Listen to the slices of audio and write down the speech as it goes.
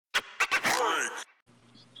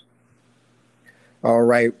All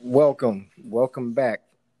right, welcome back.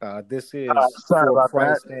 This is Sorry For about that.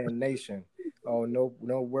 Christ and Nation. Oh,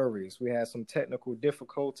 no worries. We had some technical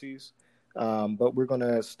difficulties, but we're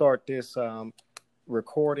gonna start this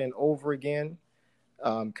recording over again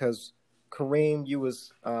because Kareem, you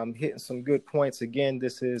was hitting some good points again.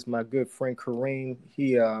 This is my good friend Kareem.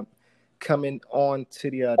 He coming on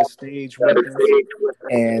to the stage with us,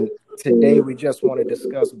 and today we just want to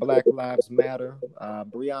discuss Black Lives Matter,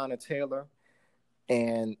 Breonna Taylor,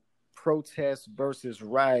 and protests versus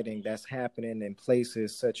rioting that's happening in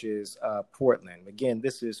places such as Portland. Again,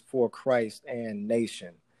 this is For Christ and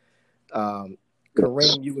Nation. Um,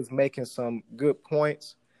 Kareem, you was making some good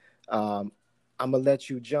points. I'm gonna let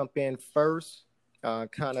you jump in first,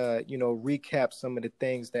 kind of recap some of the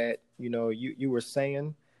things that you were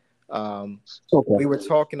saying. Um, we Okay. were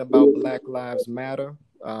talking about Black Lives Matter,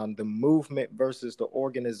 the movement versus the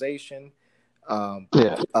organization. Um,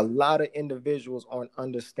 Yeah. a lot of individuals aren't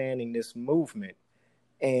understanding this movement,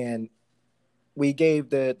 and we gave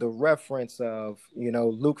the reference of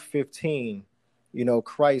Luke 15.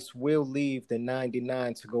 Christ will leave the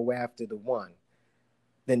 99 to go after the one.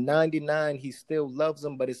 The 99, he still loves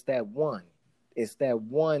them, but it's that one. It's that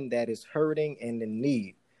one that is hurting and in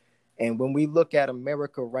need. And when we look at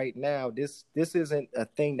America right now, this isn't a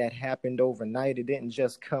thing that happened overnight. It didn't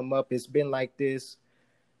just come up. It's been like this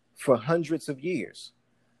for hundreds of years.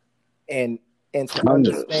 And to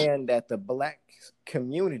Hundreds. understand that the black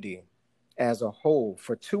community as a whole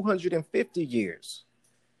for 250 years,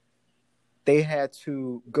 they had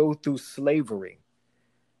to go through slavery.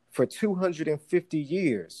 For 250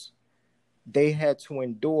 years, they had to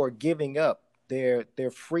endure giving up their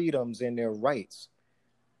freedoms and their rights,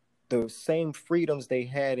 the same freedoms they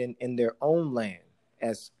had in their own land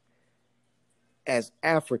as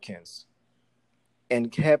Africans,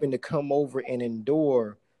 and having to come over and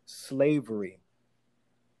endure slavery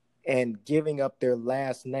and giving up their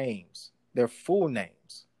last names, their full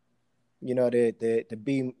names, to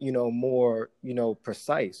be, more,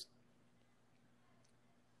 precise.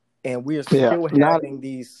 And we're Yeah. still Not having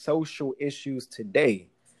these social issues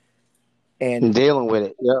today. And dealing with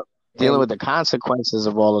it. Yep. Dealing and with the consequences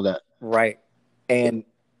of all of that. right. And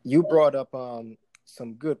you brought up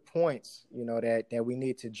some good points, that we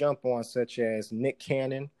need to jump on, such as Nick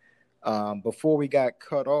Cannon. Before we got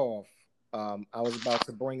cut off, I was about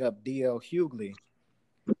to bring up DL Hughley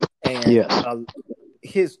and Yes.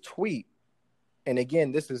 his tweet. And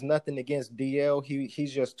again, this is nothing against DL.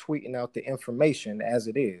 He's just tweeting out the information as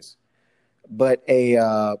it is. But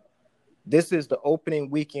this is the opening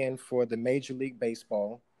weekend for the Major League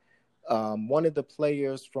Baseball. One of the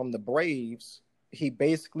players from the Braves, he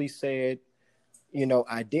basically said,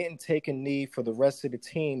 I didn't take a knee for the rest of the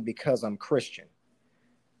team because I'm Christian.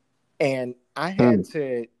 And I had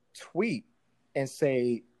to tweet and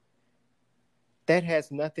say, that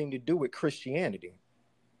has nothing to do with Christianity.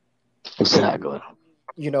 And, Exactly.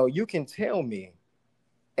 you can tell me,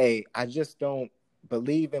 hey, I just don't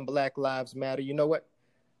believe in Black Lives Matter. You know what?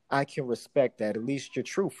 I can respect that. At least you're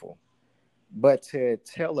truthful. But to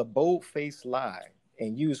tell a bold-faced lie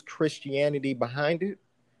and use Christianity behind it,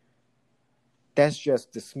 that's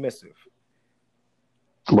just dismissive.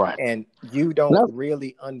 Right. And you don't No,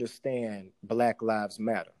 really understand Black Lives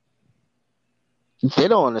Matter. they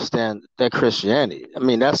don't understand that Christianity. I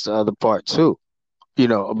mean, that's the other part too.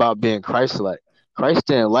 About being Christ-like. Christ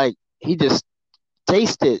didn't like. He just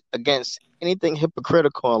tasted against anything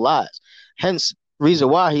hypocritical and lies. Hence, reason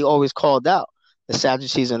why he always called out the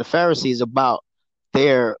Sadducees and the Pharisees about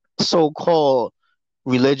their so-called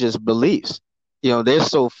religious beliefs. They're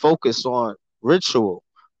so focused on ritual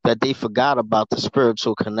that they forgot about the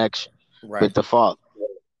spiritual connection Right. with the Father.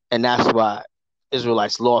 And that's why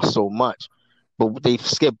Israelites lost so much. But they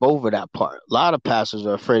skip over that part. A lot of pastors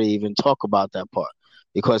are afraid to even talk about that part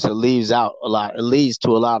because it leaves out a lot. It leads to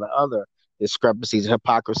a lot of other discrepancies,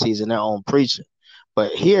 hypocrisies in their own preaching.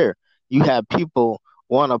 But here you have people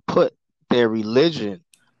want to put their religion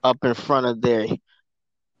up in front of their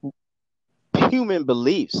human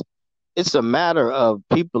beliefs. It's a matter of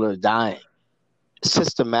people are dying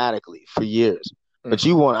systematically for years. But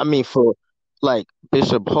Mm-hmm. for like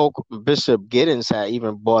Bishop Giddens had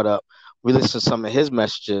even brought up. We listened to some of his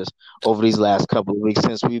messages over these last couple of weeks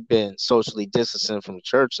since we've been socially distancing from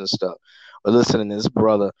church and stuff. We're listening to this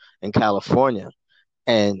brother in California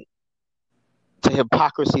and the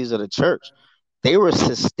hypocrisies of the church. They were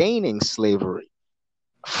sustaining slavery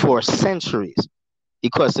for centuries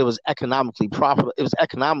because it was economically profitable. It was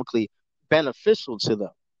economically beneficial to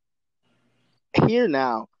them. Here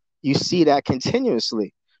now, you see that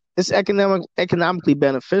continuously. It's economically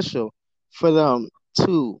beneficial for them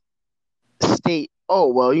to state, oh,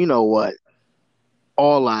 well, you know what?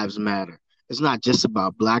 All lives matter. It's not just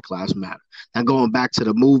about Black Lives Matter. Now, going back to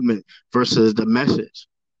the movement versus the message,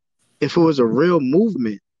 if it was a real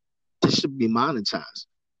movement, this should be monetized.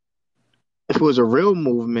 If it was a real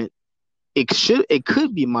movement, it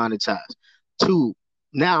could be monetized to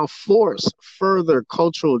now force further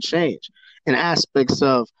cultural change in aspects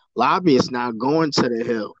of lobbyists now going to the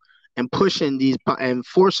Hill and pushing these and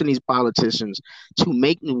forcing these politicians to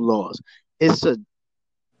make new laws. It's a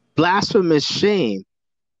blasphemous shame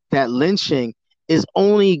that lynching is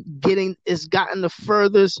only getting is gotten the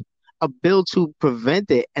furthest a bill to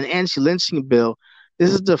prevent it, an anti-lynching bill.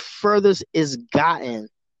 This is the furthest it's gotten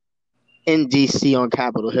in DC on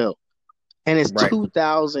Capitol Hill. And it's Right.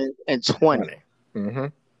 2020. Funny. Mm-hmm.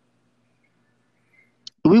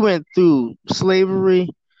 We went through slavery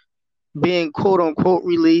being quote unquote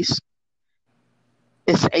released.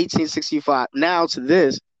 It's 1865. Now to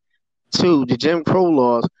this, to the Jim Crow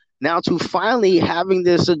laws, now to finally having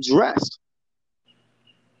this addressed.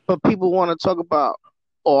 But people want to talk about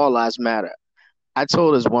all lives matter. I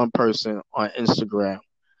told this one person on Instagram,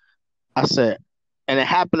 I said, and it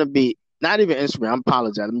happened to be not even Instagram. I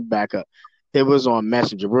apologize. Let me back up. It was on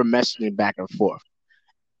Messenger. We're messaging back and forth.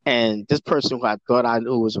 And this person who I thought I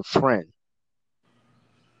knew was a friend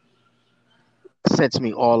said to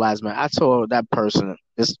me, all lives matter. I told that person,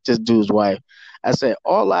 this dude's wife, I said,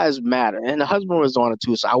 all lives matter. And the husband was on it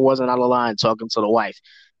too, so I wasn't out of line talking to the wife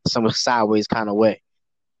some sideways kind of way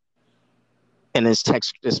in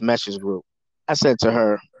this message group. I said to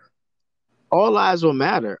her, all lives will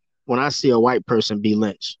matter when I see a white person be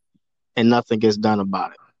lynched and nothing gets done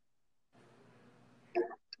about it.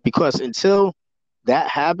 Because until that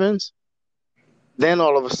happens, then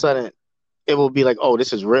all of a sudden it will be like, oh,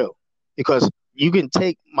 this is real. Because you can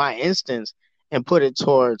take my instance and put it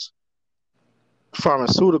towards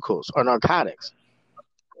pharmaceuticals or narcotics.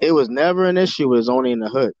 It was never an issue. It was only in the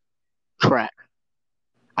hood. Crack,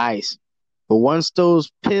 ice. But once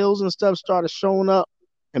those pills and stuff started showing up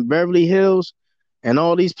in Beverly Hills and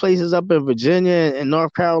all these places up in Virginia and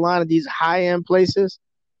North Carolina, these high-end places,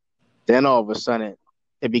 then all of a sudden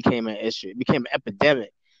it became an issue. It became an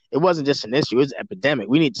epidemic. It wasn't just an issue. It was an epidemic.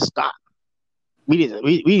 We need to stop. We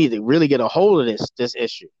need to really get a hold of this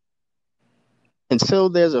issue. Until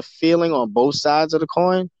there's a feeling on both sides of the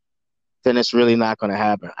coin, then it's really not going to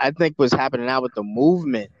happen. I think what's happening now with the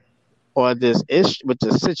movement or this issue with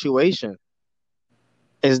the situation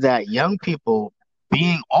is that young people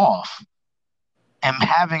being off and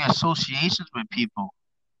having associations with people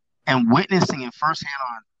and witnessing it firsthand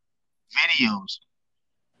on videos,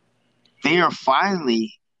 they are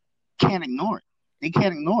finally can't ignore it. They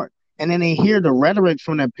can't ignore it. And then they hear the rhetoric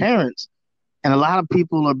from their parents, and a lot of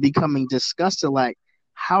people are becoming disgusted like,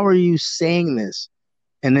 how are you saying this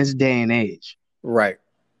in this day and age? Right.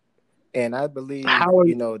 And I believe, How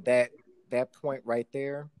are that point right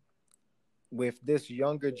there, with this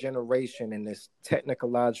younger generation in this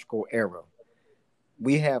technological era,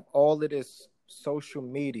 we have all of this social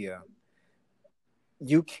media.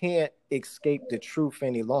 You can't escape the truth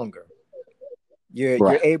any longer. You're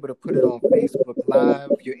right? able to put it on Facebook Live.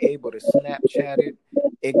 You're able to Snapchat it.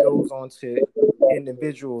 It goes on to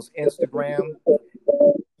individuals' Instagram.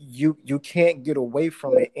 You can't get away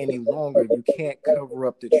from it any longer. You can't cover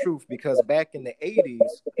up the truth, because back in the 80s,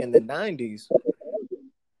 in the 90s,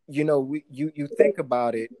 you think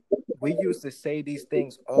about it, we used to say these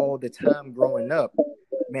things all the time growing up.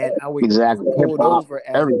 Man, I would Exactly. get Hip pulled hop, over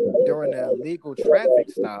at everything. during a legal traffic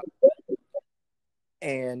stop,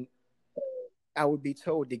 and I would be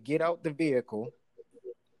told to get out the vehicle,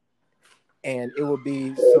 and it would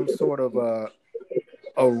be some sort of a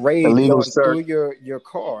raid Illegal going through search. your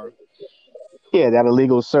car. Yeah, that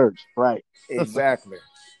illegal search. Right. Exactly.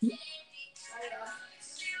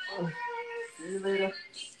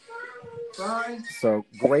 So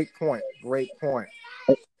great point. Great point.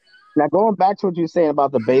 Now going back to what you're saying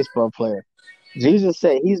about the baseball player, Jesus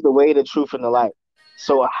said he's the way, the truth, and the light.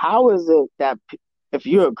 So how is it that if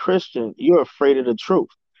you're a Christian, you're afraid of the truth?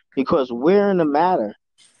 Because where in the matter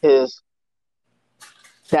is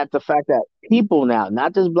that the fact that people now,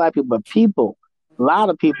 not just black people, but people, a lot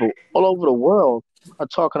of people all over the world are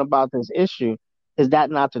talking about this issue. Is that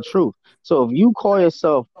not the truth? So if you call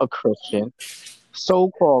yourself a Christian,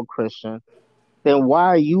 so-called Christian, then why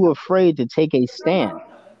are you afraid to take a stand?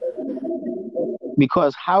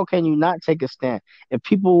 Because how can you not take a stand? If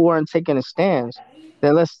people weren't taking a stance,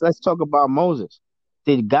 then let's talk about Moses.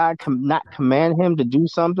 Did God not command him to do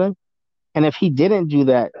something? And if he didn't do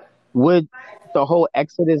that, would the whole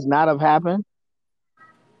Exodus not have happened?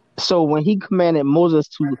 So when he commanded Moses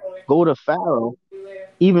to go to Pharaoh,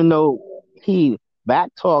 even though he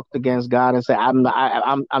backtalked against God and said, I'm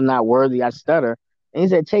not worthy, I stutter. And he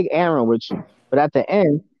said, take Aaron with you. But at the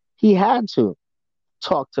end, he had to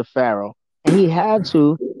talk to Pharaoh and he had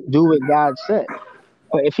to do what God said.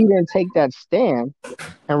 But if he didn't take that stand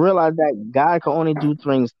and realize that God can only do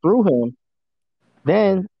things through him,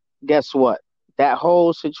 then guess what? That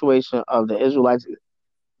whole situation of the Israelites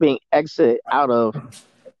being exited out of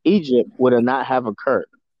Egypt would have not have occurred.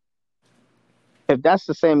 If that's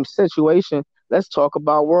the same situation, let's talk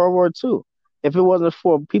about World War II. If it wasn't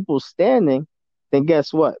for people standing, then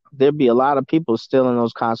guess what? There'd be a lot of people still in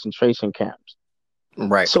those concentration camps.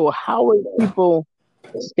 Right. So how are people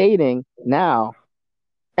stating now?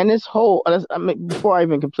 And this whole, I mean, before I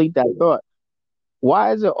even complete that thought,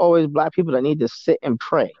 why is it always black people that need to sit and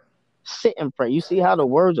pray? Sit and pray. You see how the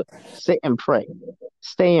words are sit and pray,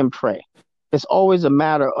 stay and pray. It's always a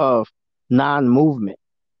matter of non movement.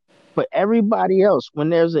 But everybody else, when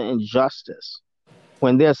there's an injustice,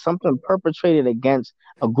 when there's something perpetrated against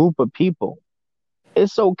a group of people,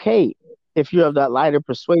 it's okay if you're of that lighter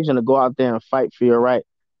persuasion to go out there and fight for your right.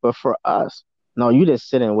 But for us, no, you just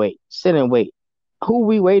sit and wait. Sit and wait. Who are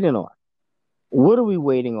we waiting on? What are we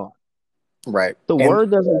waiting on? Right. The And word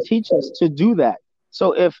doesn't teach us to do that.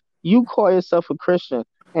 So if you call yourself a Christian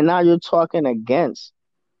and now you're talking against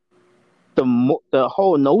the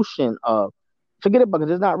whole notion of forget it because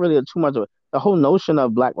it's not really too much of it, the whole notion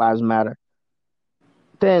of Black Lives Matter,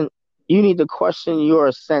 then you need to question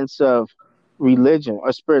your sense of religion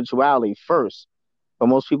or spirituality first. But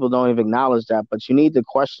most people don't even acknowledge that. But you need to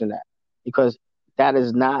question that because that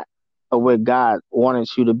is not what God wanted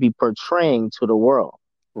you to be portraying to the world.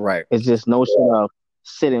 right. It's this notion of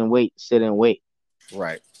sit and wait, sit and wait.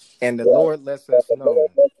 Right. And the Lord lets us know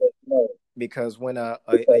because when a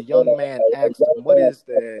young man asked him, what is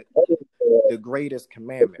the greatest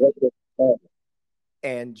commandment?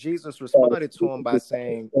 And Jesus responded to him by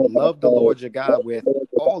saying, love the Lord your God with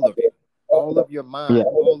all of you, all of your Yeah, mind,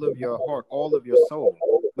 all of your heart, all of your soul.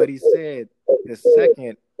 But he said, the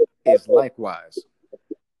second is likewise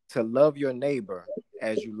to love your neighbor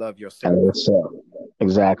as you love yourself. and so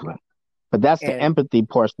exactly. But that's the And empathy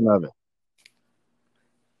portion of it.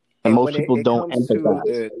 And and most when people it don't comes to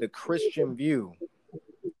empathize. the Christian view,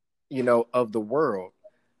 of the world,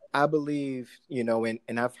 I believe,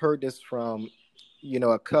 and I've heard this from,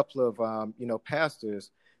 a couple of,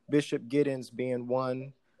 pastors, Bishop Giddens being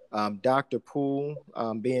one, Dr. Poole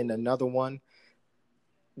being another one,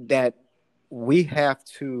 that we have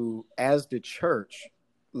to, as the church,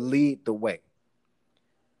 lead the way.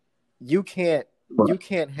 You can't, you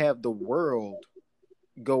can't have the world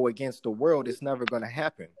go against the world. It's never going to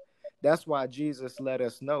happen. That's why Jesus let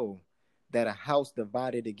us know that a house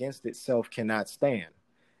divided against itself cannot stand.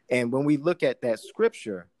 And when we look at that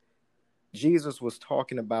scripture, Jesus was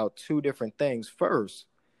talking about two different things. First,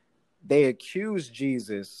 they accused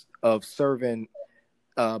Jesus of serving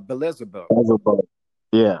Beelzebub,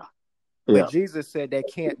 Yeah, but yeah, Jesus said that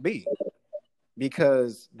can't be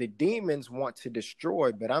because the demons want to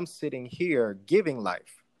destroy, but I'm sitting here giving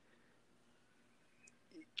life.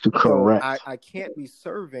 So I, correct. I can't be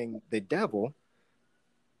serving the devil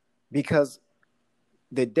because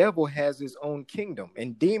the devil has his own kingdom,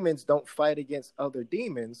 and demons don't fight against other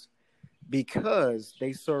demons because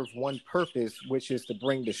they serve one purpose, which is to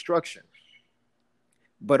bring destruction.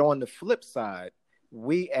 But on the flip side,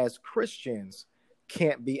 we as Christians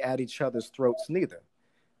can't be at each other's throats neither.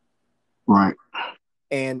 Right.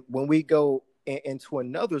 And when we go into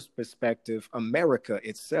another perspective, America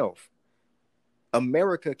itself,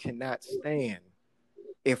 America cannot stand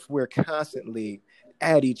if we're constantly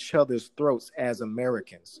at each other's throats as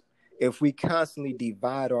Americans. If we constantly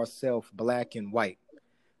divide ourselves black and white,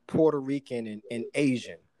 Puerto Rican and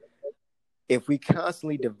Asian, if we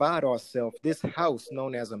constantly divide ourselves, this house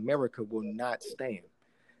known as America will not stand.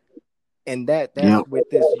 And Yeah. that's with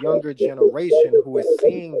this younger generation who is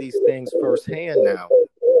seeing these things firsthand now.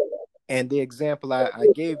 And the example I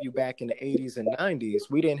gave you back in the 80s and 90s,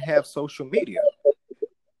 we didn't have social media.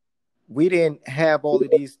 We didn't have all of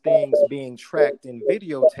these things being tracked and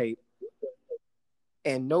videotaped,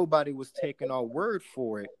 and nobody was taking our word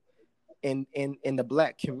for it in the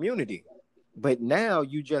black community. But now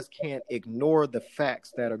you just can't ignore the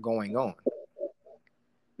facts that are going on.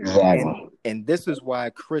 And Exactly. and this is why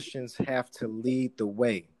Christians have to lead the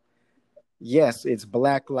way. Yes, it's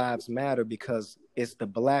Black Lives Matter because it's the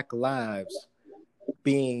Black lives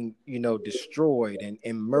being, destroyed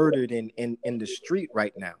and murdered in the street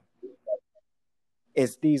right now.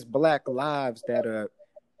 It's these Black lives that are,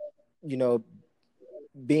 you know,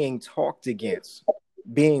 being talked against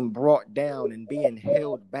being brought down and being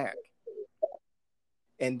held back.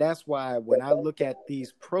 And that's why when I look at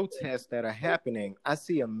these protests that are happening, I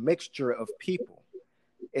see a mixture of people.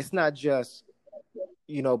 It's not just,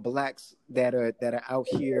 blacks that are out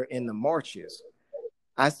here in the marches.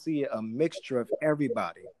 I see a mixture of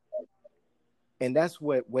everybody. And that's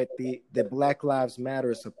what the Black Lives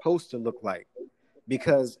Matter is supposed to look like.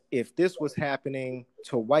 Because if this was happening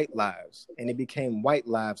to white lives and it became white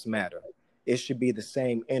lives matter, it should be the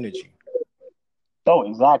same energy. Oh,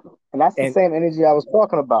 exactly. And that's the And same energy I was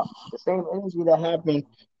talking about. The same energy that happened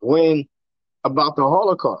when about the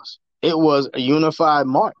Holocaust. It was a unified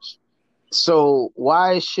march. So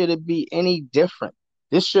why should it be any different?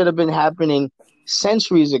 This should have been happening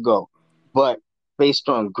centuries ago. But based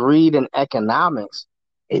on greed and economics,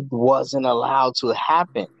 it wasn't allowed to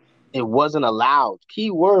happen. It wasn't allowed.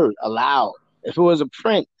 Key word, allowed. If it was a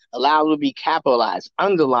print, allowed would be capitalized,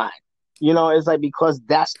 underlined. It's like because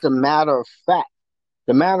that's the matter of fact.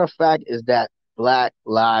 The matter of fact is that Black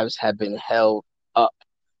lives have been held up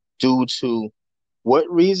due to what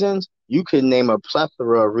reasons? You could name a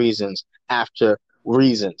plethora of reasons after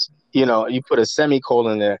reasons. You put a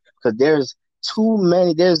semicolon there because there's too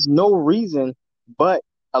many. There's no reason, but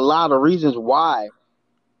a lot of reasons why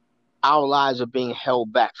our lives are being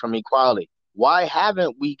held back from equality. Why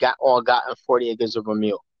haven't we gotten 40 acres of a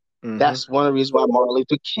meal? mm-hmm. That's one of the reasons why Martin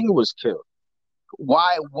Luther King was killed.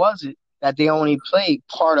 Why was it that they only played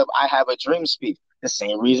part of I Have a Dream speech? The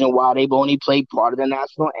same reason why they've only played part of the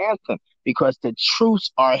national anthem, because the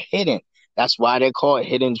truths are hidden. That's why they're called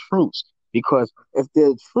hidden truths. Because if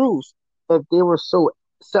they're truths, if they were so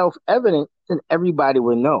self-evident, then everybody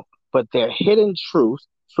would know. But they're hidden truths,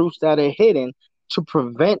 truths that are hidden to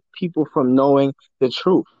prevent people from knowing the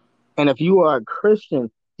truth. And if you are a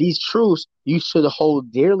Christian, these truths you should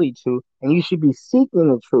hold dearly to, and you should be seeking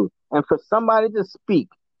the truth. And for somebody to speak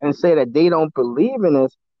and say that they don't believe in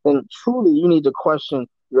this, then truly you need to question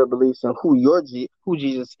your beliefs and who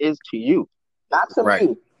Jesus is to you, not to Right.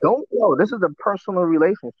 me. Don't know. This is a personal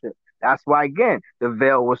relationship. That's why again the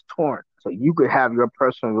veil was torn, so you could have your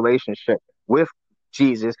personal relationship with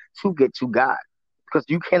Jesus to get to God, because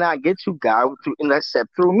you cannot get to God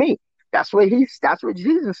except through me. That's what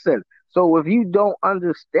Jesus said. So if you don't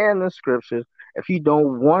understand the scriptures, if you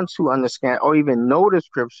don't want to understand or even know the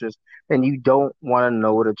scriptures, then you don't want to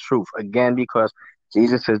know the truth. Again, because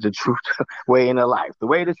Jesus is the truth, way, in the life. The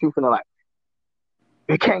way, the truth, and the life.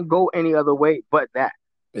 It can't go any other way but that.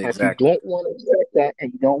 And if you Exactly. don't want to accept that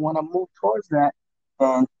and you don't want to move towards that,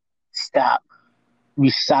 then stop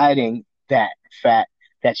reciting that fact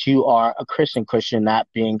that you are a Christian, not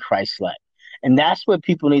being Christ-like. And that's what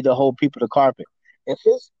people need to hold people to carpet. If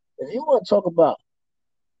you want to talk about,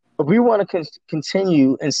 if we want to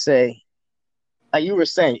continue and say, like you were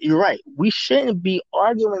saying, you're right. We shouldn't be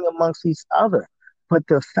arguing amongst each other. But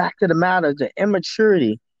the fact of the matter, the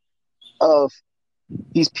immaturity of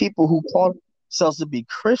these people who call themselves to be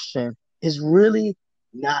Christian is really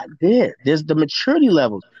not there. There's the maturity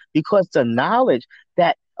levels, because the knowledge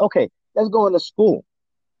that, okay, let's go into school.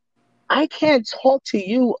 I can't talk to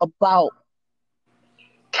you about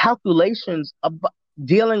calculations, about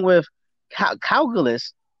dealing with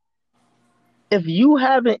calculus, if you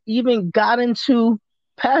haven't even gotten to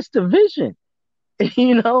past division.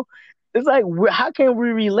 you know, it's like, how can we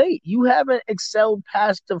relate? You haven't excelled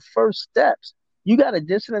past the first steps. You got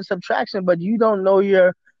addition and subtraction, but you don't know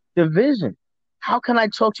your division. How can I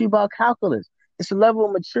talk to you about calculus? It's a level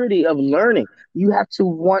of maturity of learning. You have to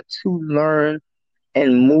want to learn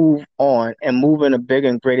and move on and move into bigger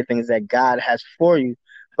and greater things that God has for you.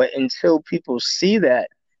 But until people see that,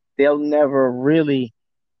 they'll never really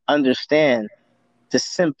understand the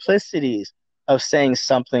simplicities of saying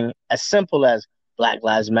something as simple as Black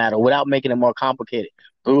Lives Matter without making it more complicated.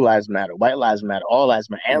 Blue Lives Matter, White Lives Matter, all lives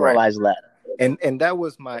matter, animal Right. lives matter. And that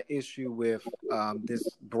was my issue with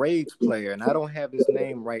this Braves player, and I don't have his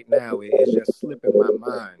name right now. It's just slipping my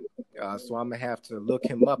mind, so I'm gonna have to look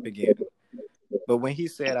him up again. But when he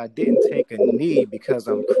said I didn't take a knee because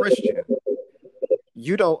I'm Christian,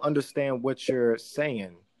 you don't understand what you're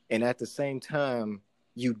saying, and at the same time,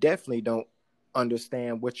 you definitely don't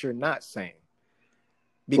understand what you're not saying,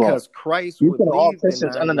 Right. because Christ You would put all leave the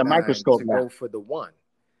Christians under the 99 microscope to now. go for the one.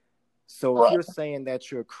 So if Right. you're saying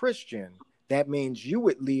that you're a Christian, that means you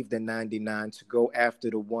would leave the 99 to go after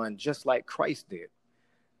the one, just like Christ did.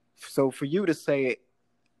 So for you to say,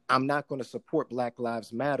 I'm not going to support Black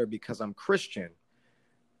Lives Matter because I'm Christian,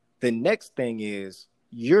 the next thing is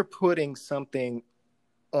you're putting something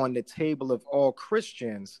on the table of all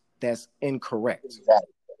Christians that's incorrect. Exactly.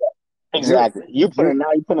 You're Exactly. You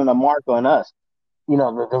you're putting a mark on us.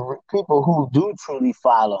 the people who do truly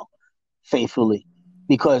follow faithfully,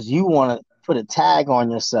 because you want to put a tag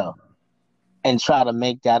on yourself and try to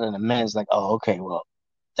make that an amends. Like, oh, okay, well,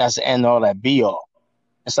 that's the end all that be all.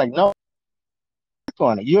 It's like, no,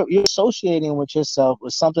 on it. You're associating with yourself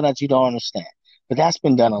with something that you don't understand. But that's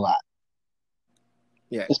been done a lot.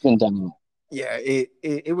 Yeah, It's been done a lot. yeah.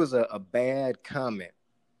 It was a bad comment.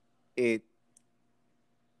 It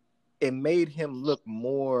it made him look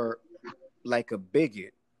more like a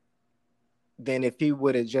bigot than if he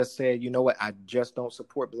would have just said, you know what, I just don't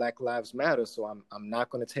support Black Lives Matter, so I'm not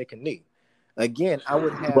going to take a knee. Again, I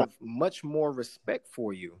would Right. have much more respect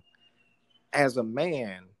for you as a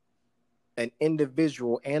man, an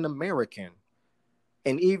individual, and American.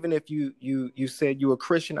 And even if you said you were a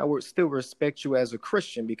Christian, I would still respect you as a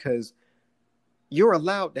Christian because you're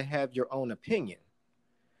allowed to have your own opinion.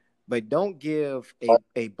 But don't give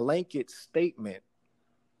a blanket statement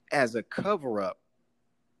as a cover up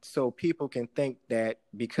so people can think that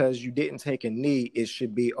because you didn't take a knee, it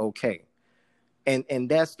should be okay. And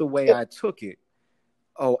that's the way I took it.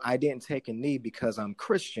 Oh, I didn't take a knee because I'm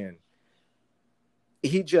Christian.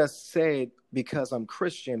 He just said because I'm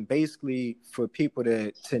Christian, basically for people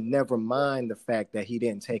to never mind the fact that he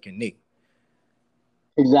didn't take a knee.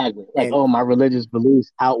 Exactly. Like, And oh, my religious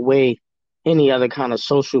beliefs outweigh any other kind of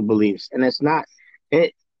social beliefs. And it's not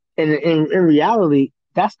it and in reality,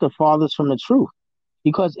 that's the farthest from the truth.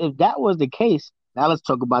 Because if that was the case, now let's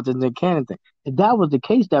talk about the Nick Cannon thing. If that was the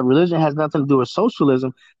case, that religion has nothing to do with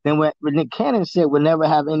socialism, then what Nick Cannon said would never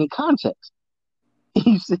have any context.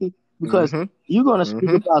 You see, because mm-hmm, you're going to speak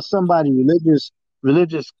mm-hmm, about somebody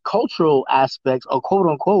religious cultural aspects or quote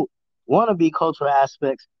unquote wannabe cultural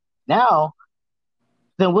aspects. Now,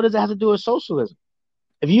 then what does that have to do with socialism?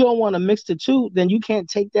 If you don't want to mix the two, then you can't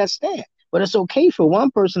take that stand. But it's okay for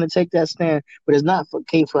one person to take that stand, but it's not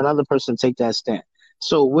okay for another person to take that stand.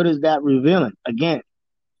 So what is that revealing? Again,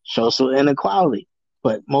 social inequality.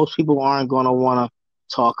 But most people aren't going to want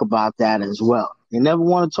to talk about that as well. They never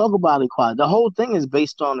want to talk about equality. The whole thing is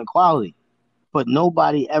based on equality, but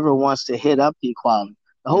nobody ever wants to hit up the equality.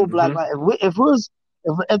 The whole black mm-hmm. life.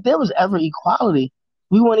 If there was ever equality,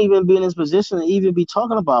 we wouldn't even be in this position to even be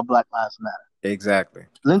talking about Black Lives Matter. Exactly.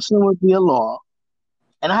 Lynching would be a law.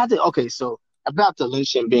 And I had to, okay, so about the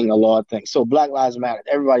lynching being a law thing. So Black Lives Matter,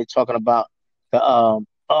 everybody talking about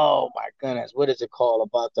oh my goodness, what is it called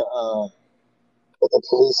about what the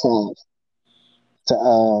police have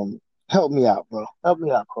to, help me out, bro. Help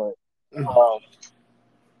me out, Corey. Um,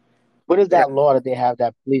 what is Yeah. that law that they have,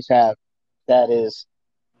 that police have, that is,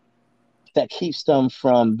 that keeps them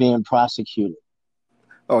from being prosecuted?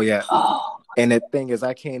 Oh yeah. Oh, And the thing is,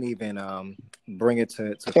 I can't even bring it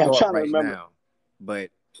to yeah, I'm thought trying to right remember. now. But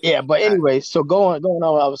Yeah, but I anyway, so going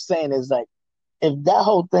on what I was saying is like, if that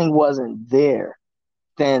whole thing wasn't there,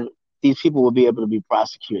 then these people would be able to be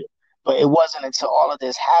prosecuted. But it wasn't until all of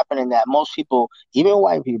this happening that most people, even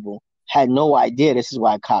white people, had no idea this is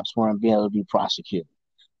why cops weren't being able to be prosecuted.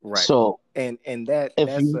 right. So And that if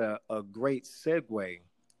that's you a great segue,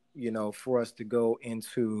 for us to go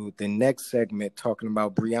into the next segment talking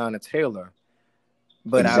about Breonna Taylor.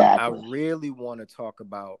 But I exactly, really want to talk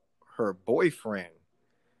about her boyfriend,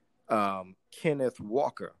 Kenneth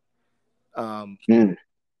Walker. Um, mm,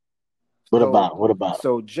 what so about him? What about him?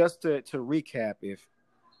 so just to recap, if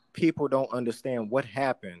people don't understand what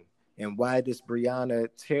happened and why this Breonna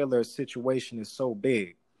Taylor situation is so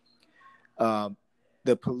big, um,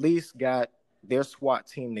 the police got their SWAT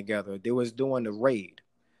team together. They was doing the raid.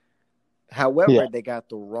 Yeah, However, they got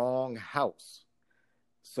the wrong house.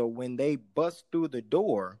 So when they bust through the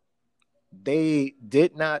door, they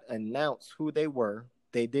did not announce who they were.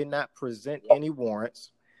 They did not present any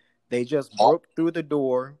warrants. They just broke through the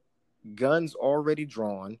door, guns already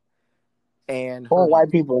drawn, and four her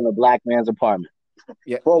white people in a black man's apartment.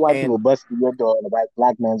 yeah, Four white and people busted your door in a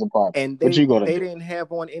black man's apartment. and What they you gonna they do? didn't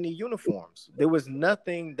have on any uniforms. There was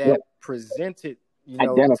nothing Yeah, that presented, to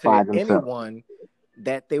identify themselves. anyone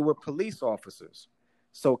that they were police officers.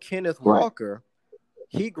 So Kenneth Right, Walker,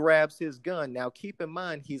 he grabs his gun. Now keep in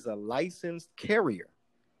mind he's a licensed carrier.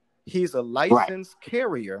 He's a right. licensed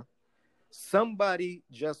carrier. Somebody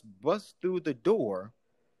just busts through the door.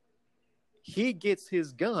 He gets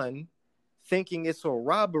his gun thinking it's a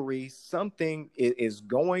robbery, something is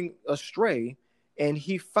going astray, and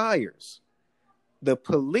he fires. The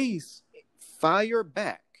police fire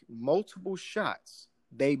back multiple shots.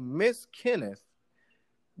 They miss Kenneth,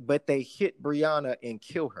 but they hit Brianna and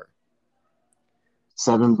kill her.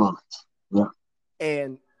 7 bullets. Yeah,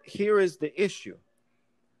 And here is the issue.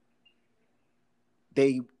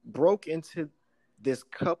 They broke into this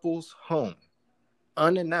couple's home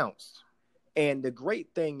unannounced. And the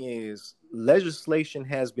great thing is, legislation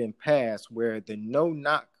has been passed where the no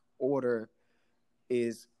knock order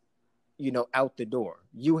is, out the door.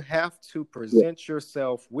 You have to Yeah. present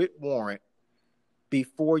yourself with warrant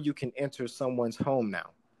before you can enter someone's home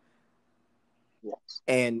now. Yes.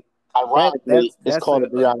 And Ironically, it's that's called the a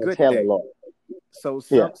Breonna good Taylor thing. law. So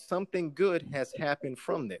Yeah. something good has happened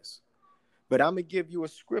from this. But I'm gonna give you a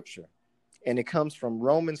scripture, and it comes from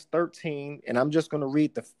Romans 13, and I'm just gonna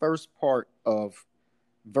read the first part of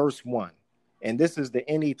verse 1. And this is the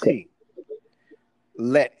Okay. NET.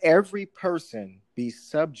 Let every person be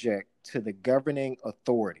subject to the governing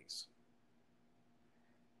authorities.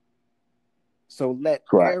 So let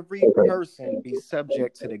Right. every person be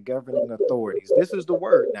subject to the governing authorities. This is the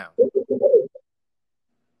word now. Right.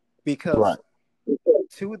 Because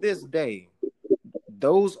to this day,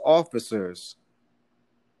 those officers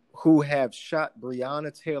who have shot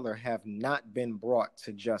Breonna Taylor have not been brought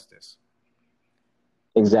to justice.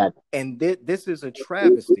 Exactly. And this is a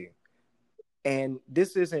travesty. And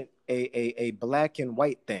this isn't a black and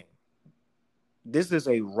white thing. This is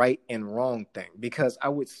a right and wrong thing, because I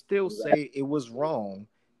would still say it was wrong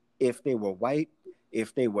if they were white,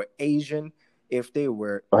 if they were Asian, if they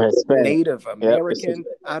were Or Hispanic. Native Yep. American.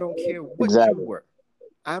 I don't care what you Exactly. were.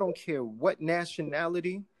 I don't care what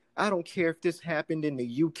nationality. I don't care if this happened in the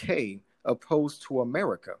UK opposed to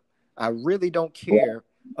America. I really don't Right. care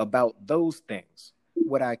about those things.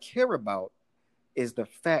 What I care about is the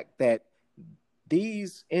fact that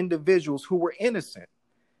these individuals who were innocent,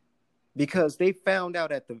 because they found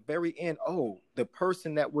out at the very end, oh, the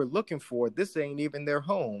person that we're looking for, this ain't even their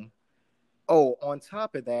home. Oh, on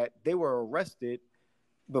top of that, they were arrested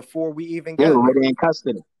before we even They were got here. already in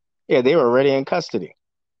custody. Yeah, they were already in custody.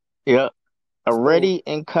 Yeah. So, Already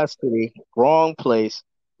in custody. Wrong place.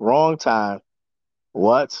 Wrong time.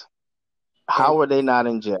 What? and How are they not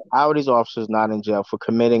in jail? How are these officers not in jail for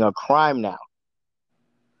committing a crime now?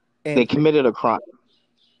 They and committed a crime.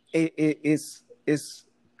 it's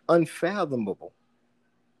unfathomable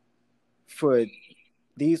for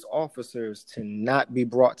these officers to not be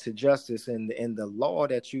brought to justice. And the law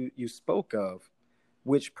that you spoke of,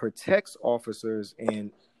 which protects officers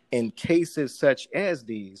in cases such as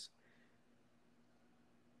these,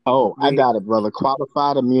 Oh, I we got it, brother.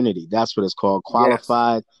 Qualified immunity. That's what it's called. yes,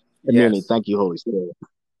 Qualified immunity. yes. Thank you, Holy Spirit.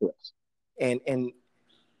 Yes. And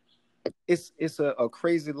it's a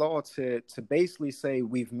crazy law to basically say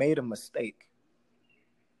we've made a mistake,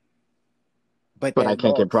 but But I that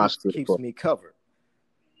can't law get keeps prosecuted keeps for me covered.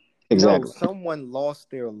 it. No, Exactly. someone lost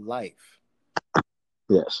their life.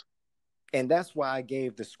 Yes. And that's why I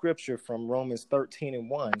gave the scripture from Romans 13 and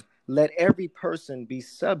 1. Let every person be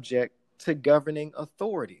subject to governing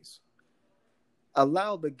authorities.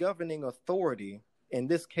 Allow the governing authority, in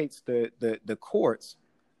this case the courts,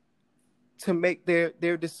 to make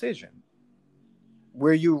their decision.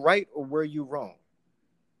 Were you right or were you wrong?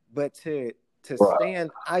 But to Right.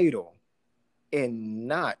 stand idle and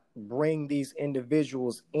not bring these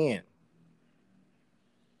individuals in,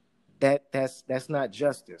 that's not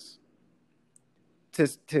justice.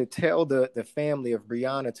 To tell the family of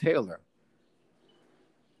Breonna Taylor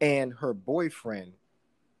and her boyfriend,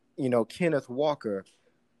 Kenneth Walker,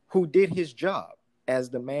 who did his job as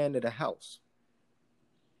the man of the house.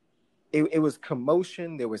 It was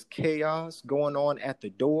commotion, there was chaos going on at the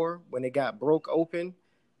door when it got broke open,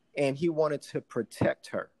 and he wanted to protect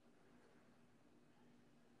her.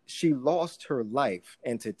 She lost her life,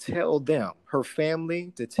 and to tell them, her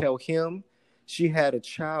family, to tell him she had a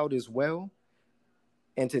child as well,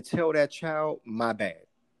 and to tell that child, my bad,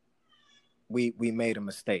 we made a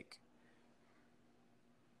mistake.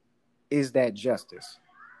 Is that justice?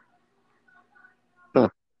 Huh.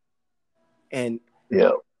 And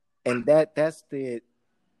Yeah. and that's the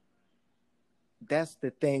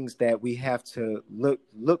things that we have to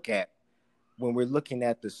look at when we're looking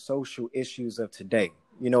at the social issues of today.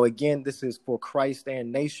 Again, this is for Christ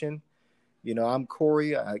and Nation. I'm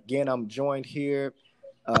Corey. Again, I'm joined here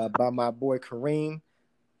by my boy Kareem.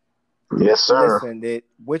 Yes, sir. Listen, that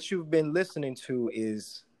what you've been listening to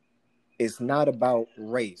is not about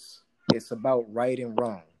race. It's about right and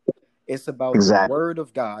wrong. It's about the Exactly. word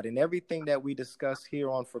of God, and everything that we discuss here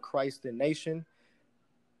on For Christ and Nation.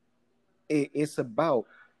 It's about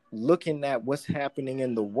looking at what's happening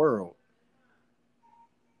in the world,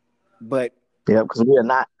 but Yeah, because we are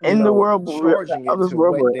not in the world, but we are charging of it this to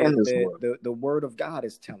world, what we're in this world. the word of God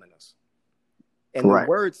is telling us. And the Right.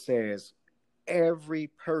 word says every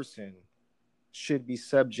person should be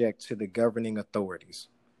subject to the governing authorities.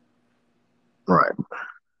 Right.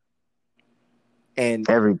 And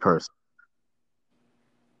Every person.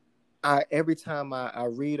 every time I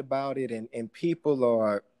read about it, and people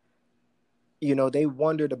are, they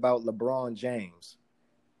wondered about LeBron James.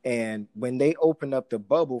 And when they opened up the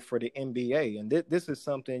bubble for the NBA, and this is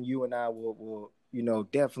something you and I will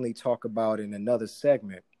definitely talk about in another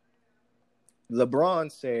segment.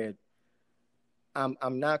 LeBron said, I'm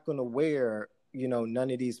not going to wear, none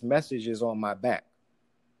of these messages on my back.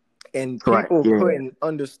 And Right. people Yeah. couldn't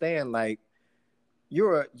understand, like,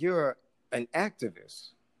 you're an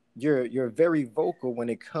activist. You're very vocal when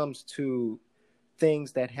it comes to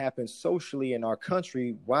things that happen socially in our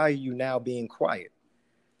country. Why are you now being quiet?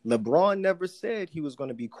 LeBron never said he was going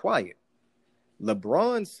to be quiet.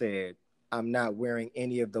 LeBron said, I'm not wearing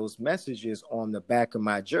any of those messages on the back of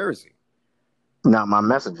my jersey. Not my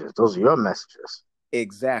messages. Those are your messages.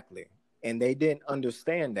 Exactly. And they didn't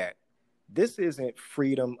understand that. This isn't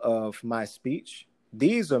freedom of my speech.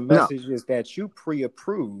 These are No. messages that you pre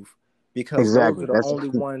approve because those Exactly. are the That's only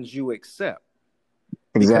ones you accept.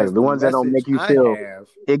 exactly Because the the ones that don't message make you I feel have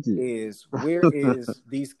icky. is, where is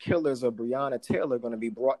these killers of Breonna Taylor going to be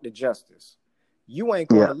brought to justice? You ain't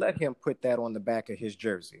going Yeah. to let him put that on the back of his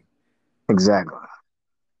jersey. Exactly.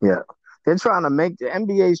 Yeah. They're trying to make the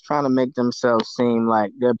NBA is trying to make themselves seem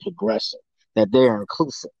like they're progressive, that they're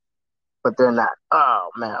inclusive, but they're not. Oh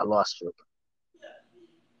man, I lost you.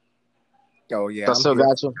 Oh, yeah, I I'm still here.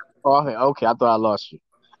 got you. Oh, okay. I thought I lost you.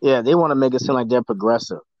 Yeah, they want to make it seem like they're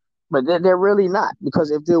progressive, but they're really not.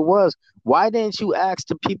 Because if there was, why didn't you ask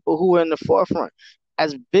the people who are in the forefront?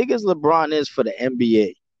 As big as LeBron is for the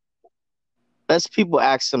NBA, let's people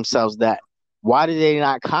ask themselves that. Why did they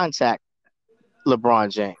not contact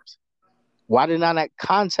LeBron James? Why did I not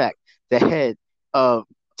contact the head of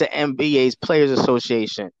the NBA's Players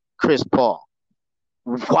Association, Chris Paul?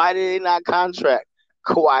 Why did they not contract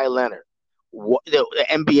Kawhi Leonard, the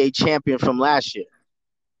NBA champion from last year,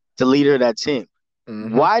 the leader of that team?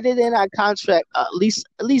 Mm-hmm. Why did they not contract at least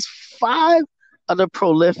five of the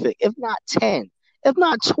prolific, if not 10, if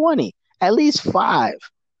not 20, at least five?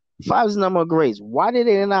 Five is the number of grades. Why did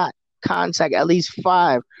they not contact at least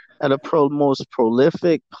five of the most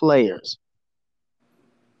prolific players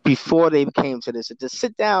before they came to this? To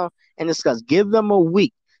sit down and discuss, give them a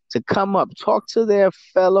week to come up, talk to their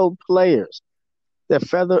fellow players, their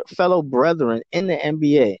fellow brethren in the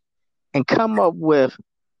NBA, and come up with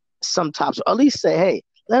some tops. Or at least say, hey,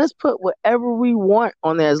 let us put whatever we want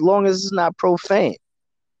on there as long as it's not profane.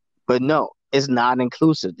 But no, it's not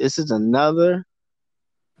inclusive. This is another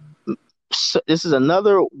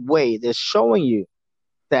way they're showing you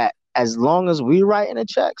that as long as we write in the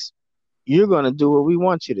checks, you're going to do what we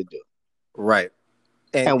want you to do. Right.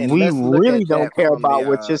 And And we let's look really at don't that care from about the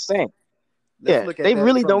what you're saying. let's Yeah, look at they that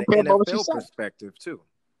really from don't the care about what you're NFL saying. perspective too.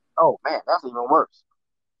 Oh man, that's even worse.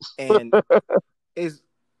 And it's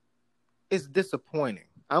it's disappointing.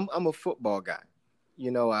 I'm a football guy.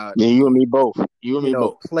 I Yeah, you and me both. You and me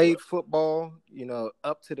both. played football,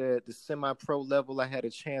 up to the semi-pro level. I had a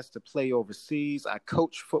chance to play overseas. I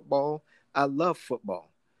coach football. I love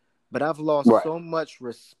football. But I've lost Right. so much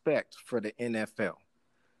respect for the NFL.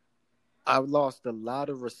 I've lost a lot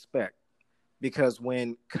of respect because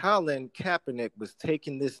when Colin Kaepernick was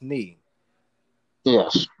taking this knee,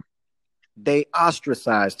 Yes. they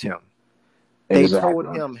ostracized him. They told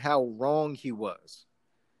Exactly. him how wrong he was,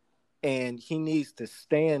 and he needs to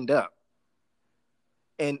stand up.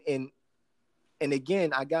 And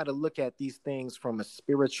again, I got to look at these things from a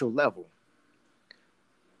spiritual level.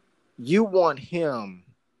 You want him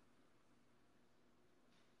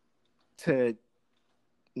to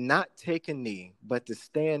not take a knee, but to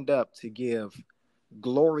stand up to give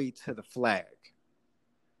glory to the flag.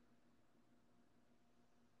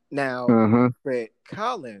 Now, Mm-hmm. for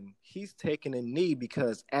Colin, he's taking a knee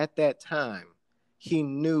because at that time he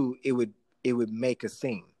knew it would make a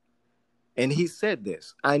scene. And he said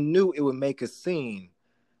this, I knew it would make a scene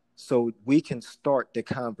so we can start the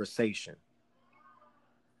conversation.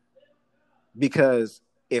 Because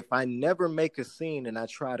if I never make a scene and I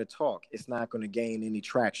try to talk, it's not going to gain any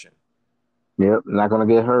traction. Yep. Not gonna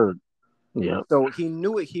get heard. Yep. So he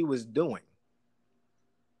knew what he was doing,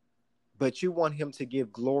 but you want him to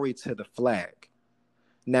give glory to the flag.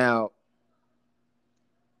 Now,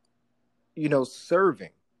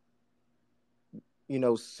 serving,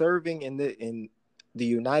 serving in the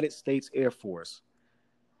United States Air Force.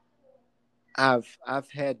 I've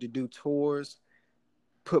had to do tours,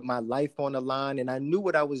 put my life on the line, and I knew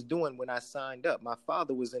what I was doing when I signed up. My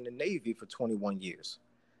father was in the Navy for 21 years.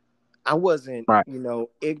 I wasn't, Right.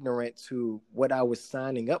 ignorant to what I was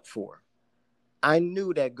signing up for. I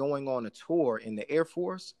knew that going on a tour in the Air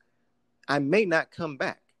Force, I may not come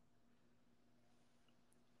back.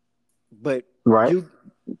 But Right. you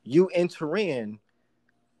You enter in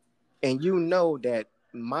and you know that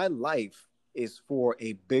my life is for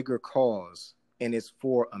a bigger cause and it's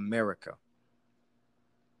for America.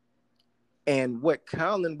 And what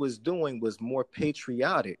Colin was doing was more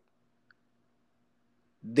patriotic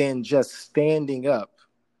than just standing up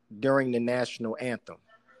during the national anthem.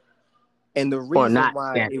 And the or reason not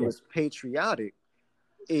why it standing. was patriotic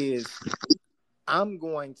is I'm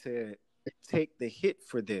going to take the hit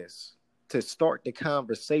for this to start the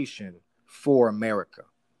conversation for America.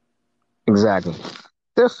 Exactly.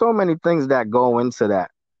 There's so many things that go into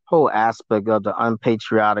that whole aspect of the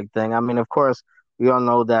unpatriotic thing. I mean, of course, we all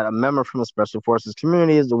know that a member from the Special Forces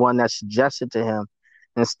community is the one that suggested to him,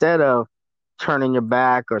 instead of turning your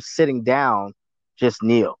back or sitting down, just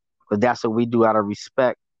kneel. Because that's what we do out of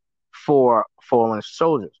respect for fallen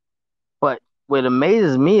soldiers. But what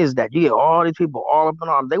amazes me is that you get all these people all up in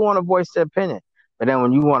arms. They want to voice their opinion. But then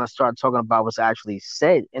when you want to start talking about what's actually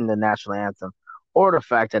said in the national anthem, or the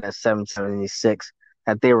fact that in 1776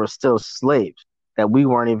 that they were still slaves, that we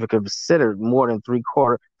weren't even considered more than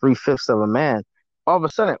three-fifths of a man, all of a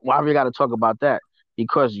sudden, why have we got to talk about that?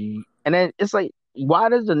 Because and then it's like, why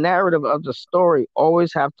does the narrative of the story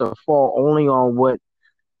always have to fall only on what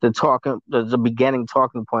the beginning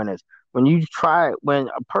talking point is? When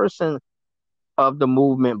a person of the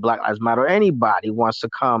movement Black Lives Matter, anybody wants to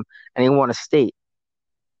come and they want to state,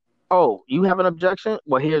 oh, you have an objection?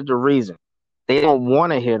 Well, here's the reason. They don't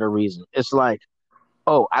want to hear the reason. It's like,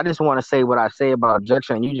 oh, I just want to say what I say about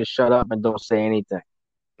objection, and you just shut up and don't say anything.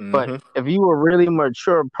 But Mm-hmm. if you were really a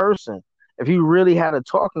mature person, if you really had a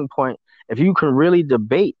talking point, if you can really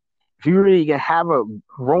debate, if you really can have a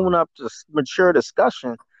grown up, mature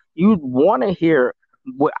discussion, you'd want to hear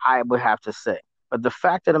what I would have to say. But the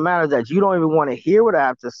fact of the matter is that you don't even want to hear what I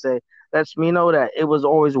have to say lets me know that it was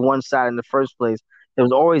always one side in the first place. It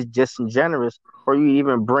was always disingenuous for you to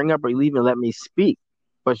even bring up or you even let me speak.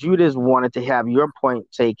 But you just wanted to have your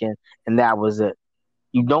point taken, and that was it.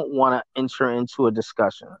 You don't want to enter into a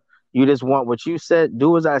discussion. You just want what you said,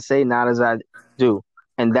 do as I say, not as I do.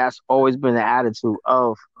 And that's always been the attitude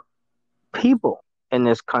of people in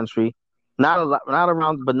this country, not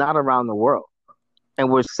around, but not around the world. And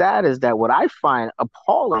what's sad is that what I find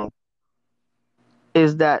appalling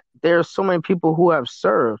is that there are so many people who have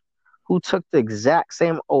served who took the exact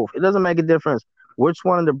same oath. It doesn't make a difference which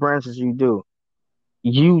one of the branches you do.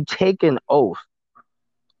 You take an oath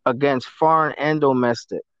against foreign and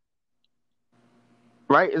domestic,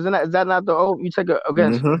 right? Is that not the oath you take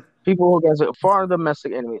against Mm-hmm. people who against foreign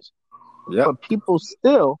domestic enemies? Yep. But people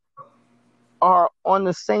still are on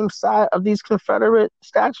the same side of these Confederate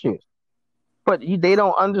statues. But they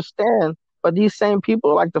don't understand. But these same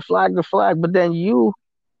people like to flag the flag. But then you,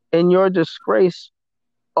 in your disgrace,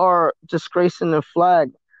 are disgracing the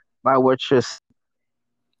flag by what you're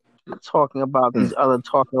talking about. Mm. These other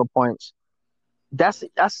talking points. That's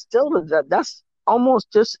still that's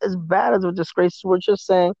almost just as bad as a disgrace to what you're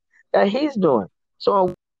saying that he's doing. So at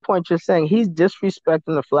one point you're saying he's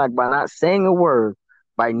disrespecting the flag by not saying a word,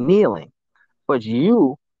 by kneeling, but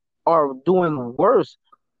you are doing worse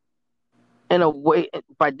in a way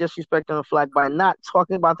by disrespecting the flag by not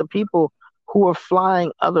talking about the people who are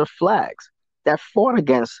flying other flags that fought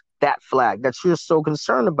against that flag that you're so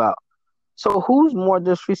concerned about. So who's more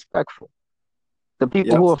disrespectful? The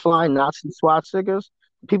people Yep. who are flying Nazi swastikas,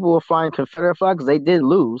 the people who are flying Confederate flags, they did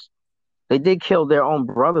lose. They did kill their own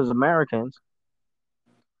brothers, Americans,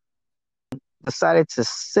 decided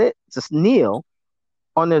to kneel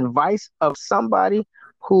on the advice of somebody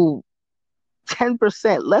who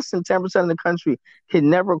 10%, less than 10% of the country can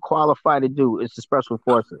never qualify to do is the special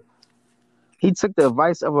forces. He took the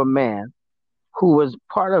advice of a man who was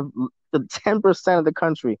part of the 10% of the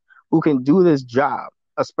country who can do this job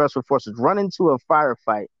of special forces, run into a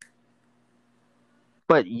firefight,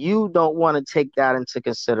 but you don't want to take that into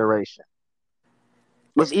consideration.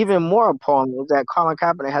 What's even more appalling is that Colin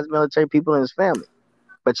Kaepernick has military people in his family,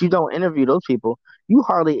 but you don't interview those people. You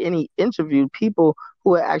hardly any interviewed people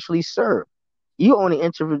who actually served. You only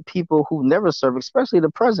interviewed people who never served, especially the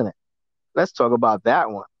president. Let's talk about that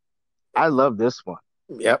one. I love this one.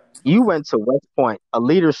 Yep. You went to West Point, a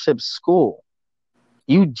leadership school.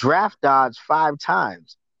 You draft dodged 5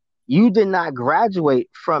 times. You did not graduate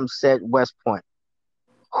from said West Point.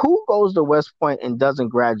 Who goes to West Point and doesn't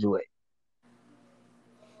graduate?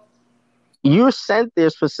 You're sent there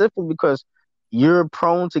specifically because you're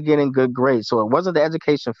prone to getting good grades. So it wasn't the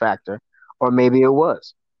education factor, or maybe it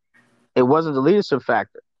was. It wasn't the leadership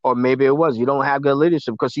factor, or maybe it was. You don't have good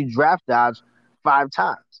leadership because you draft dodged 5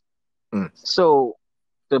 times. Mm. So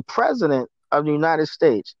the president of the United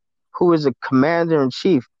States, who is the commander in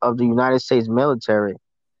chief of the United States military,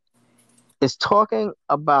 is talking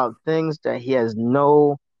about things that he has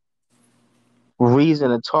no reason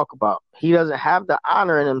to talk about. He doesn't have the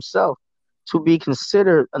honor in himself to be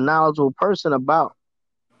considered a knowledgeable person about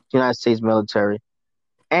the United States military,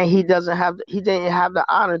 and he didn't have the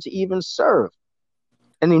honor to even serve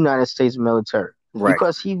in the United States military Right.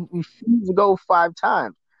 because he refused to go 5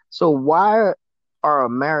 times. So why are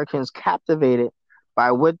Americans captivated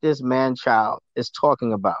by what this man child is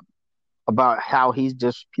talking about how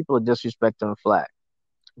people are disrespecting the flag?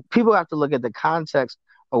 People have to look at the context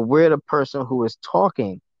of where the person who is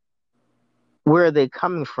talking, where are they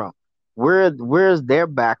coming from? Where's their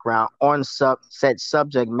background on said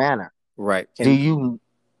subject matter? Right. Do And you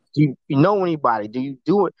you know anybody? Do you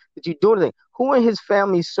do it? Did you do anything? Who in his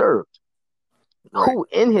family served? right. Who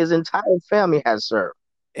in his entire family has served?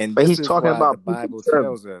 And But this he's is talking why the about people Bible serving.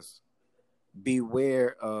 tells us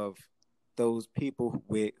beware of those people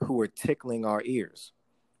who are tickling our ears.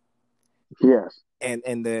 Yes. And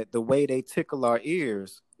the way they tickle our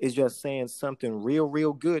ears is just saying something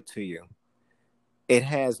real good to you. It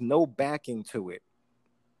has no backing to it,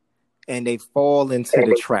 and they fall into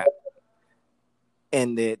the trap.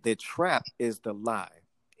 And the trap is the lie,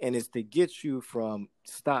 and it's to get you from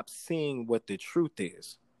stop seeing what the truth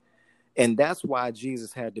is. And that's why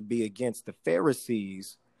Jesus had to be against the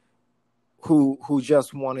Pharisees who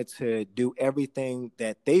just wanted to do everything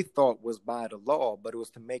that they thought was by the law, but it was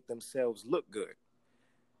to make themselves look good.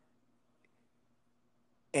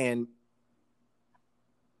 And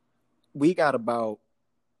we got about,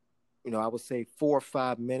 I would say 4 or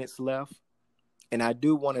 5 minutes left. And I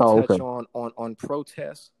do want to Oh, touch okay. on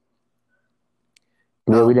protests.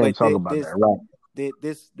 Yeah, we didn't But talk about that, right?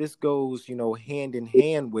 this goes, hand in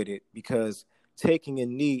hand with it, because taking a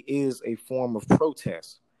knee is a form of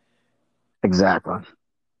protest. Exactly.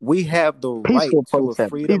 We have the right Peaceful to a protest.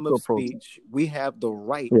 freedom of Peaceful protest. speech. We have the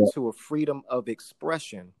right Yeah. to a freedom of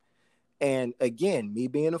expression. And again, me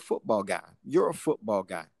being a football guy, you're a football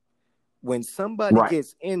guy. When somebody Right.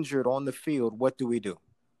 gets injured on the field, what do we do?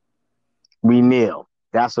 We kneel.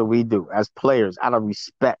 That's what we do as players. Out of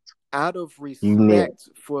respect, Out of you kneel. respect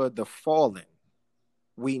for the fallen,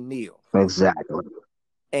 we kneel. Exactly.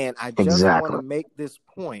 And I just want to Exactly. make this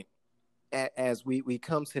point as we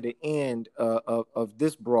come to the end of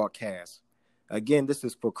this broadcast. Again, this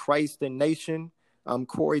is for Christ and Nation. I'm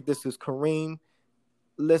Corey. This is Kareem.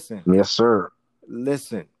 Listen, Yes, sir.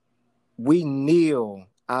 listen. We kneel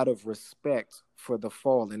out of respect for the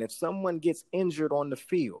fallen. If someone gets injured on the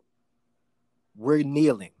field, we're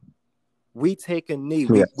kneeling. We take a knee.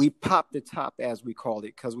 We Yes. pop the top, as we call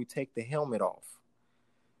it, because we take the helmet off.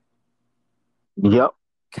 Yep.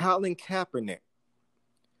 Colin Kaepernick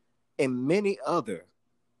and many other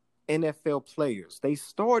NFL players, they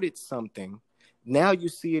started something. Now you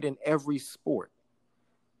see it in every sport.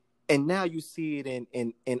 And now you see it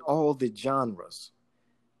in all the genres.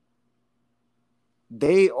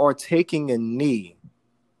 They are taking a knee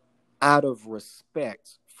out of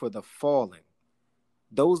respect for the fallen.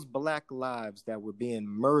 Those black lives that were being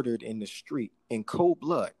murdered in the street in cold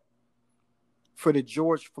blood, for the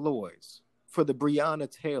George Floyds, for the Breonna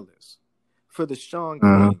Taylors, for the Sean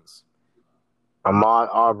Mm-hmm. Queens. Ahmaud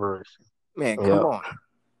Arbery. Man, come Yep. on.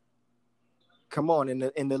 Come on.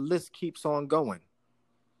 And the list keeps on going.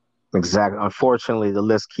 Exactly. Unfortunately, the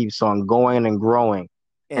list keeps on going and growing,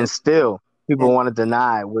 and And still people and want to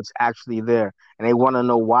deny what's actually there, and they want to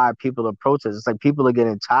know why people are protesting. It's like people are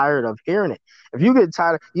getting tired of hearing it. If you get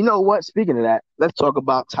tired, you know what? Speaking of that, let's talk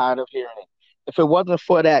about tired of hearing it. If it wasn't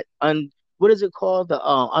for that, what is it called? The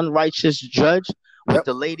unrighteous judge with yep.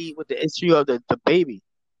 the lady with the issue of the baby.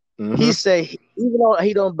 He Mm-hmm. say even though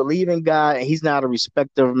he don't believe in God and he's not a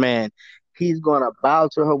respecter of man, he's gonna bow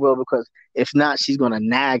to her will because if not, she's gonna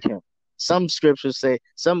nag him. Some scriptures say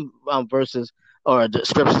some verses or the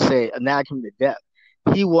scriptures say nag him to death.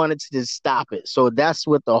 He wanted to just stop it, so that's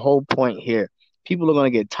what the whole point here. People are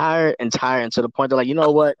gonna get tired and tired, and to the point they're like, you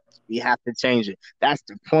know what? We have to change it. That's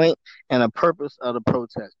the point and the purpose of the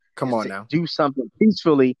protest Come is on to now. do something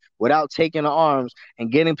peacefully without taking arms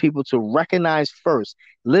and getting people to recognize first,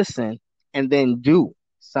 listen, and then do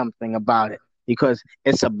something about it because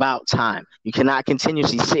it's about time. You cannot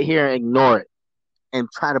continuously sit here and ignore it and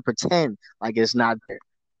try to pretend like it's not there.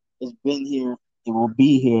 It's been here, it will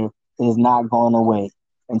be here, it is not going away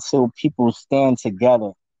until people stand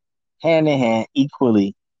together, hand in hand,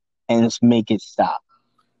 equally, and just make it stop.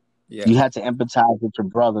 You Yes. have to empathize with your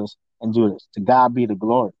brothers and do this. To God be the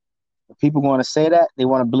glory. If people want to say that, they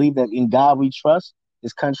want to believe that in God we trust,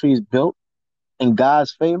 this country is built in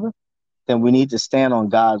God's favor, then we need to stand on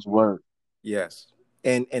God's word. Yes.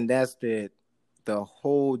 And that's the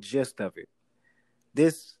whole gist of it.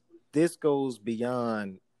 This this goes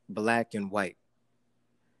beyond black and white.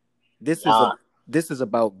 This is a Yeah. this is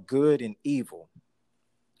about good and evil.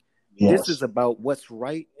 This is Yes. about what's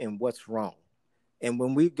right and what's wrong. And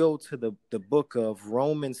when we go to the book of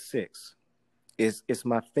Romans 6, it's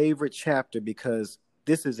my favorite chapter because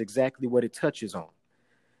this is exactly what it touches on.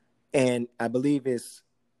 And I believe it's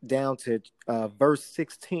down to verse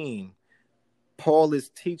 16. Paul is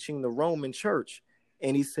teaching the Roman church,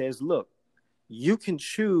 and he says, look, you can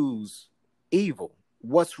choose evil,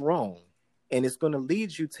 what's wrong, and it's going to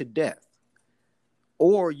lead you to death.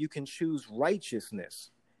 Or you can choose righteousness.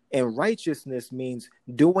 And righteousness means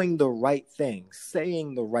doing the right thing,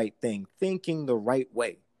 saying the right thing, thinking the right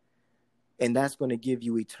way. And that's going to give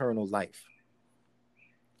you eternal life.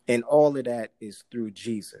 And all of that is through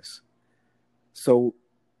Jesus. So,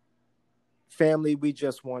 family, we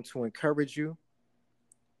just want to encourage you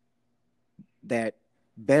that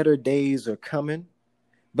better days are coming,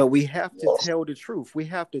 but we have to Yes. tell the truth. We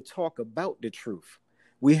have to talk about the truth.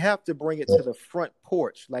 We have to bring it to Yes. the front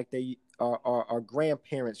porch, like our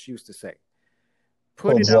grandparents used to say.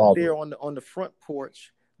 Put it out Exactly. there on the front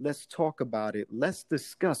porch. Let's talk about it. Let's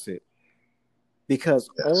discuss it. Because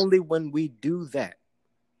Yes. only when we do that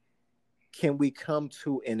can we come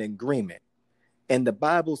to an agreement. And the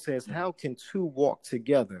Bible says, how can two walk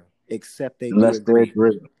together except they be Unless they agreed?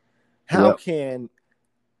 agree. How Yep. can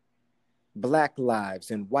black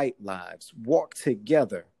lives and white lives walk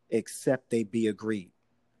together except they be agreed?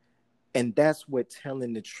 And that's what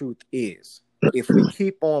telling the truth is. If we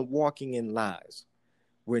keep on walking in lies,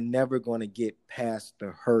 we're never going to get past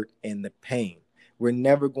the hurt and the pain. We're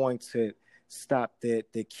never going to stop the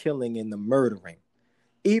killing and the murdering.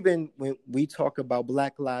 Even when we talk about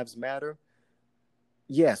Black Lives Matter,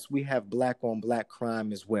 yes, we have black on black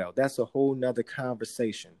crime as well. That's a whole nother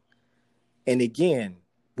conversation. And again,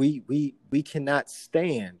 we cannot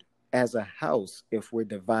stand as a house if we're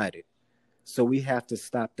divided. So we have to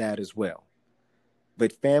stop that as well.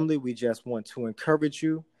 But family, we just want to encourage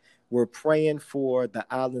you. We're praying for the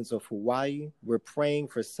islands of Hawaii. We're praying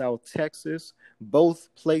for South Texas. Both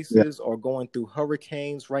Yeah. places are going through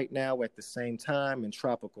hurricanes right now at the same time and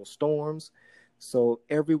tropical storms. So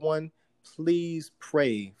everyone, please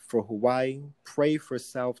pray for Hawaii. Pray for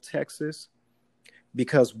South Texas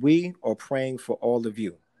because we are praying for all of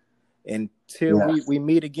you. Until Yeah. we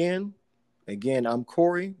meet again, I'm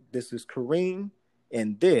Corey. This is Kareem.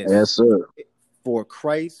 And Yes, this sir. for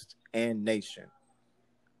Christ and nation.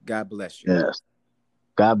 God bless you. Yes.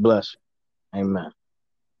 God bless you. Amen.